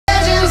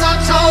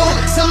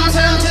some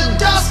turn to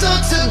dust or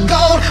to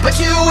gold, but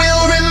you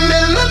will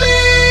remember me.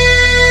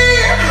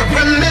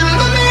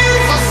 Remember me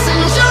for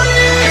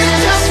centuries.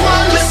 Just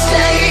one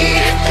mistake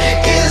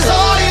is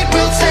all it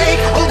will take.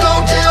 We'll go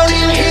down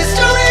in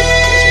history.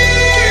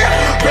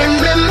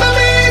 Remember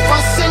me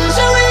for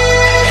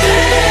centuries.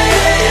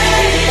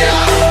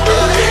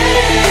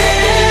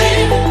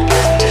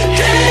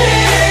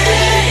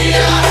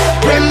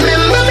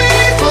 Remember me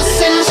for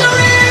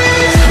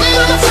centuries.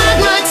 Mama tied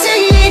my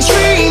teenage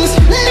dreams.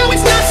 No,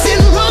 it's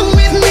nothing wrong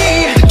with me.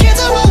 The kids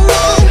are all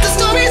wrong, the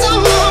stories are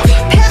wrong.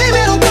 Heavy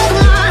metal broke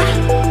my heart.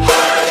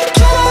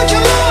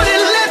 Come on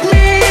and let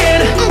me in.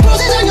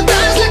 Bruises on your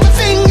thighs like my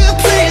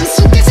fingerprints.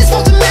 This is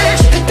supposed to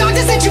match the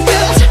darkness that you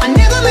felt. I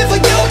never meant for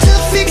you to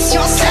fix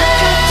yourself.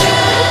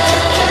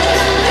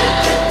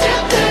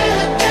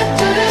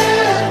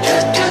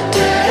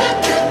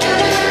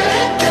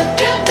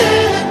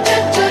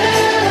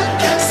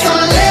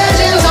 Some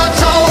legends are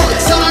told,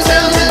 some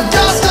turn to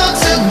dust or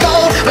to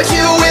gold, but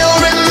you will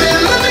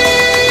remember me.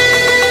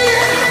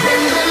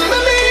 Remember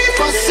me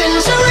for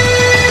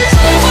centuries.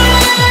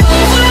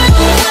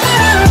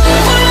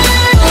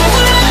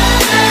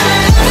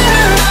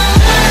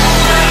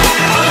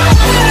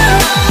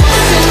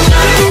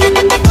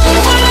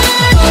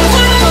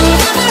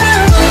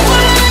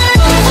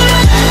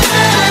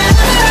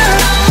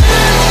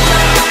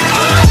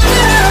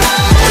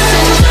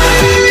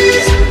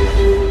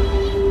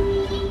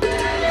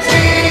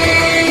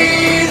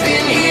 We've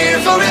been here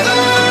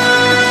forever,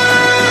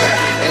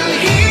 and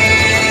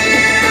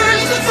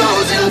here's the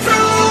frozen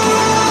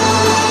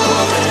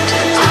proof.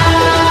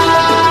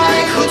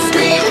 I could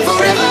scream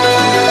forever.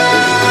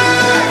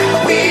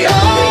 We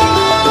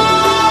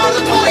are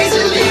the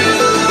poison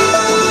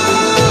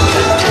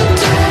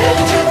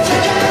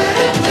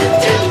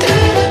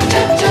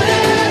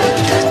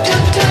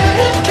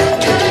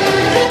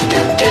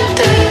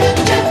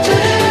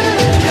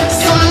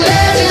Some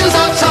legends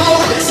are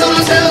told, some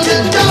turn to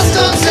dust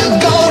or to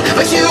gold,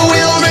 but you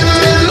will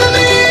remember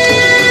me.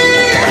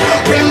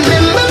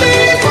 Remember me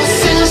for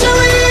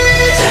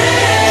centuries.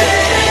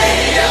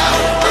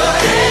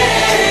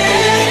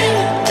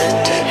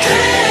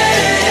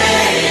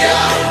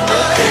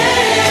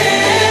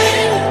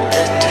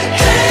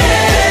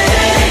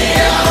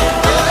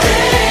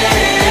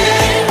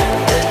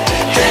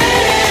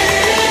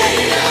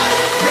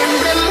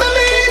 Remember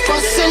me for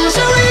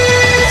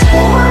centuries.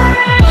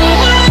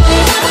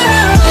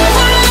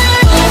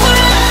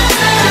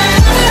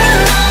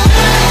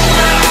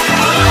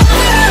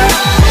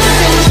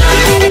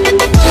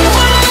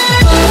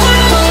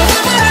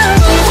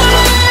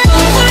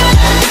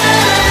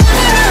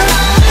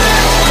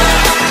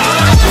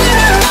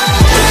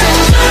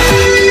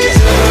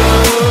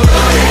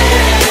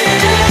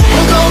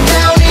 We'll go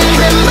down in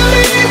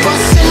memory for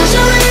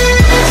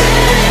centuries.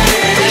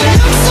 You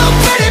look so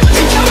pretty, but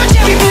you're a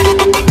cherry.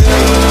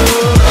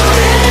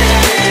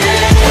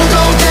 We'll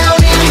go down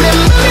in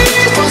memory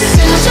for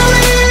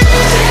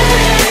centuries.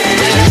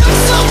 You look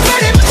so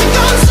pretty, but you're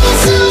gone so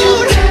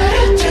soon.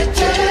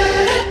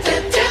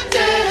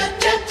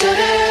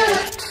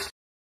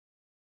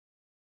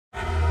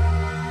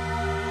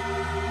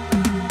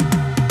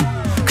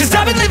 Cause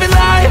I've been living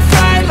life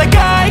right like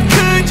I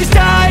could just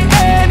die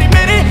any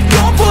minute.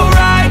 Going for a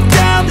ride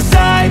down the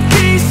side,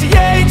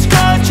 PCH,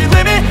 country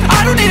limit.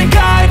 I don't need a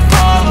guide,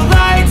 follow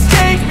lights,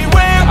 take me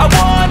where I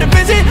wanna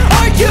visit.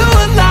 Are you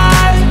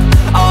alive?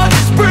 Or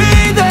just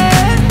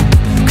breathing?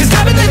 Cause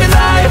I've been living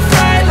life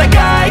right like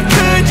I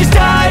could just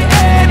die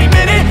any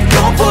minute.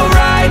 Going for a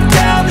ride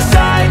down the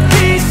side,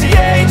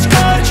 PCH,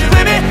 country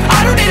limit.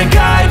 I don't need a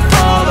guide,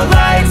 follow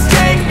lights,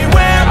 take me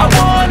where I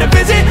wanna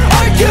visit.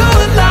 Are you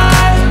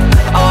alive?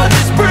 Or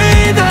just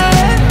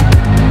breathing?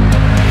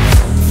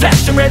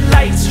 Flashing red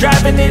lights,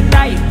 driving at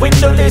night,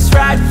 windowless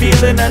ride,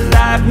 feeling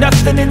alive.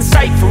 Nothing in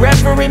sight,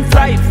 forever in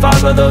flight.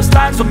 Follow those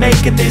lines, we'll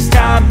make it this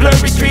time.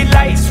 Blurry street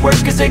lights,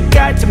 work as a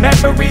guide to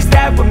memories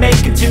that we're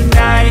making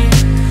tonight.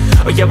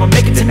 Oh yeah, we'll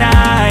make it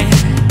tonight.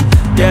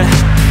 Yeah,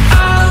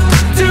 I'll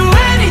do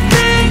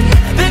anything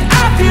that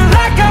I feel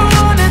like I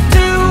wanna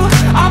do.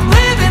 I'm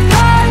living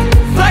life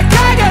like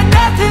I got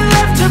nothing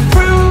left to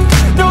prove.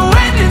 No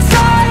end in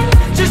sight,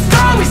 just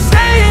always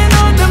staying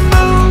on the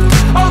move.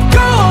 I'll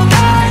go all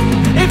night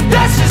if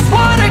that's just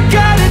what I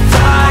gotta do.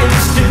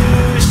 Life's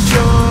too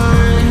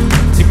short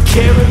to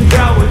care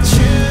about what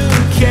you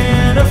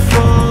can't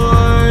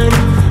afford.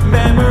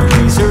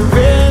 Memories are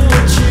in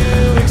what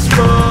you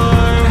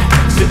explore,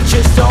 so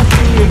just don't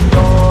be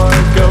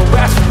ignored. Go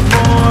ask for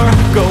more.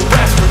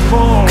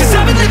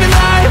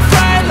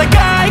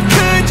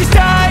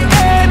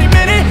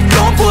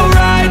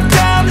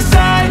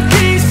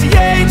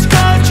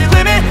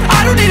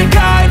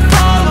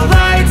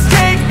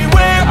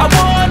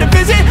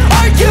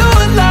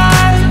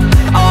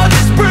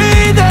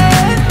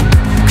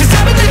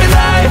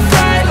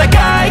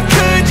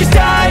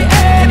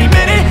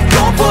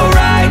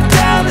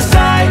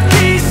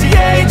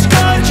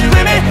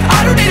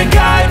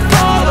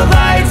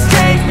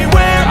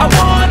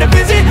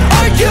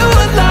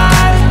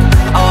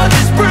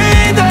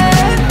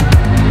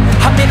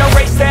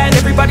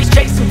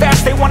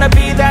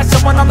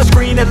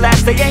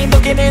 They ain't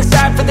looking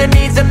inside for their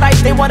needs in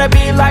life. They wanna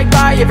be liked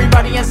by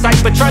everybody in sight,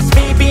 but trust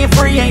me, being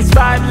free ain't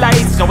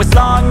spotlights. No, it's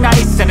long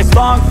nights and it's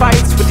long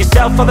fights with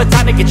yourself all the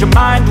time to get your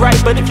mind right.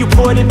 But if you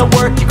put in the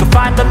work, you can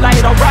find the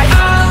light, alright.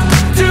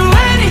 I'll do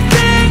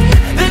anything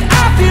that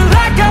I feel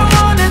like I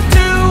wanna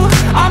do.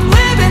 I'm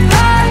living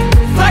life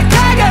like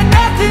I got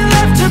nothing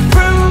left to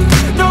prove.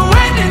 No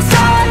end in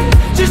sight,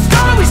 just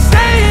always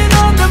staying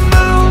on the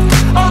move.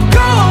 I'll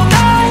go all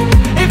night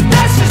if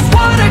that's just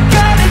what I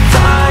gotta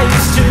do.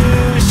 Life's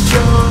too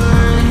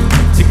short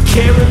to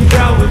care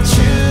about what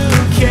you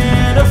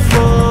can't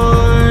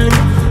afford.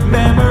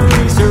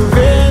 Memories are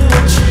in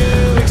what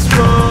you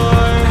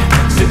explore,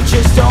 so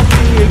just don't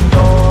be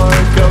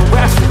ignored. Go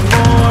ask for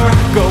more,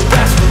 go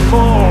ask for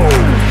more.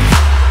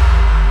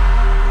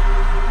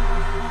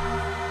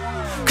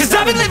 Cause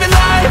I've been living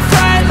life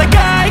right like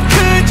I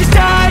could just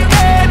die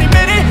any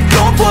minute.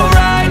 Going for a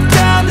ride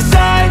down the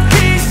side,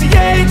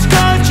 PCH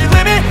country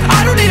limit.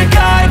 I don't need a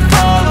guide,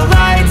 follow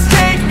lights,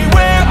 take me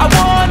where I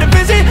wanna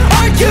visit.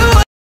 Are you?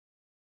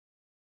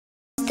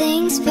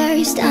 Things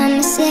first,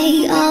 I'ma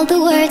say all the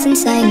words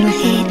inside my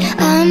head.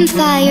 I'm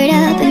fired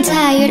up and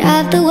tired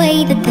of the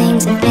way that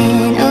things have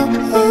been. Oh,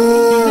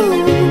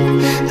 ooh,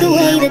 the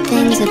way that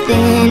things have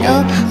been.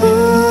 Oh,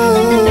 ooh.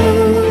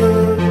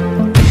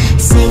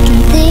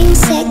 Second thing,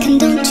 second,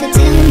 don't you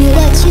tell me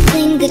what you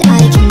think that I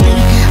can be.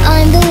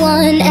 I'm the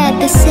one at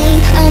the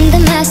same, I'm the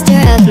master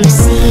of my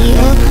sea.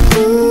 Oh,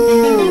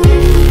 ooh,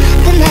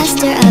 the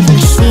master of my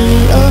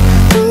sea. Oh,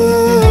 ooh.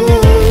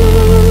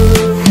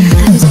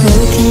 I was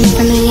broken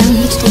from a young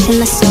age, taking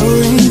my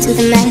soul into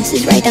the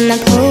masses, writing my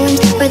poems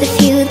for the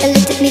few that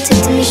looked at me, took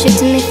to me, shook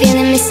to me,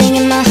 feeling me,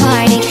 singing my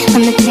heartache.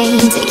 From the pain,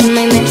 taking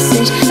my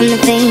message, from the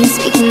veins,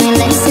 speaking my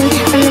lesson,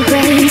 from the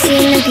brain,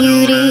 seeing the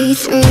beauty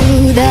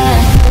through the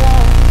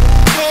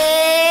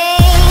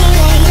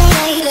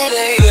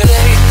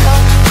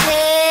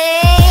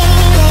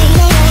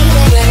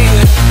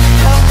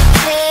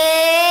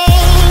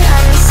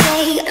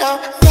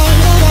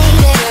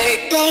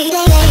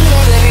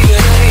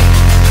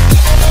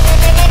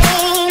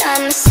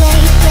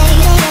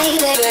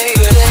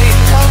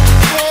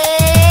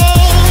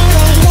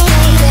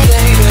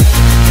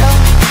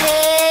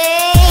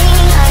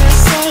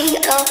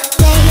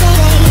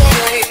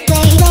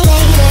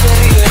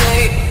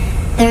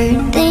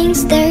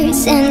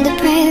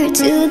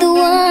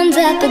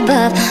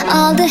above.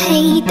 All the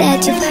hate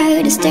that you've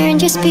heard has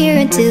turned your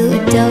spirit to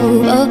a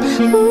dove. Oh,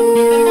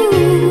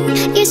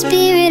 ooh, your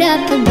spirit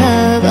up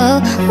above.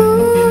 Oh,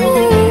 ooh.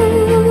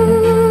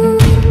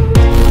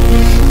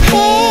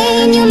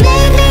 Hey, you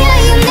made me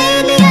a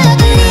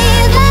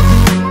believer,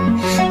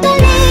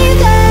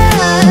 believer.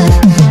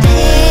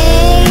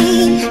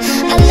 Hey,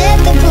 I let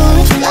the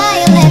bullets fly,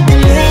 I let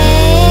them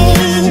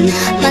rain.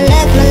 My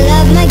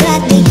love, my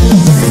God, they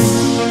keep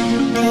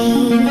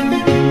pain.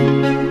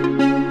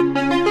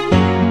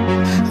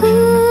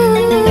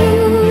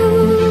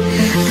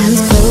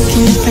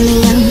 From a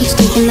young age,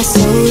 taking my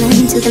soul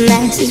into the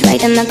masses,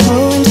 writing my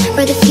poems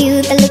for the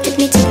few that looked at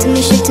me, took to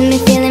me, shook to me,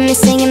 feeling me,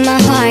 singing my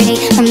heartache.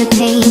 From the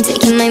pain,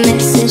 taking my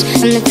message,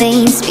 from the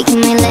veins,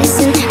 speaking my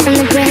lesson, from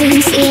the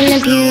brain, seeing the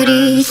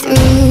beauty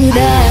through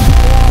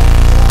the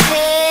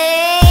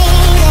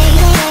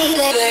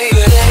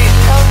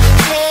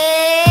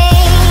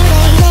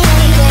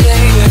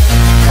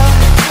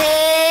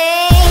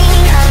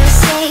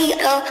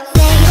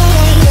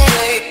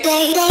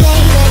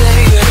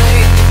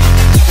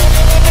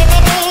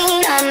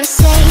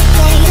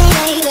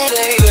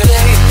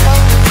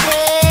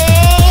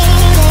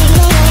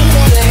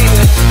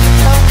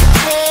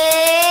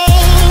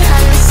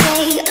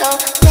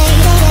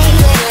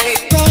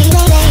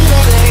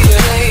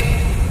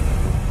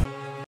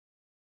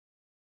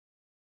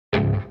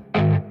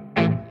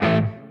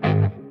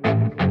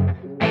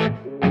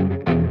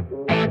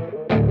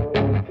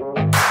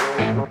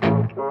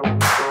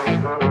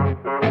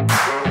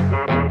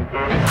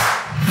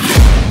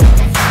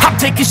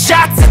taking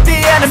shots at the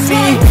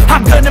enemy.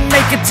 I'm gonna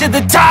make it to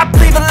the top,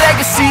 leave a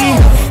legacy.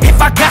 If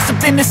I got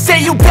something to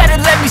say, you better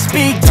let me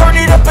speak. Turn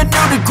it up a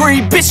new degree,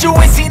 bitch, you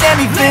ain't seen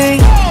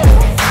anything.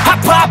 I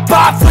pop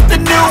off with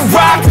the new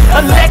rock,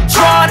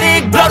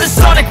 electronic, blow the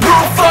sonic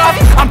roof up.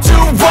 I'm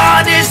too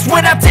honest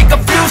when I take a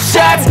few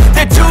shots.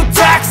 They're too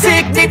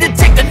toxic, need to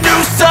take the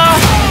noose off.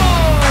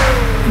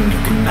 And you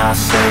cannot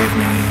save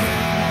me,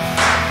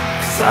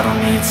 cause I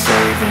don't need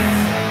saving.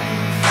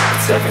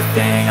 It's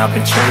everything I've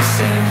been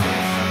chasing,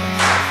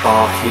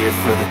 all here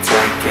for the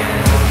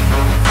taking.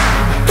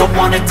 Don't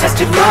wanna test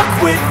your luck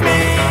with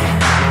me,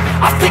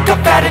 I think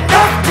I've had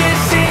enough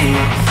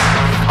disease.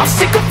 I'm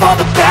sick of all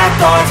the bad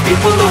thoughts,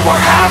 people who are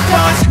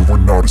half-nots. You are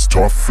not as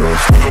tough as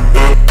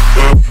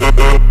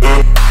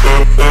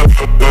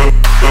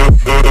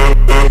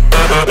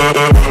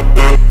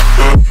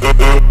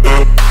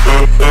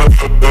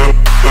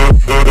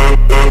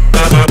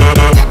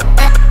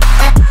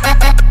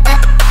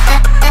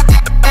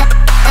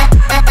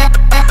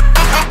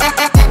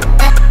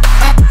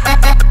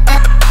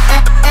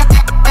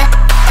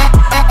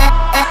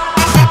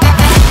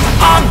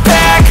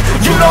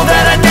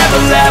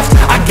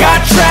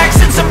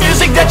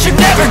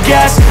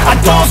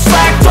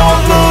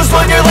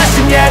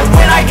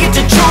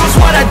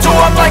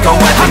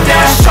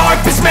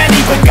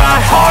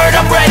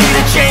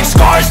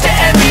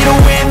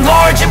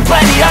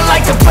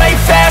like to play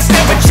fast,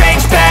 never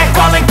change back.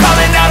 Calling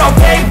out, I'll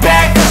pay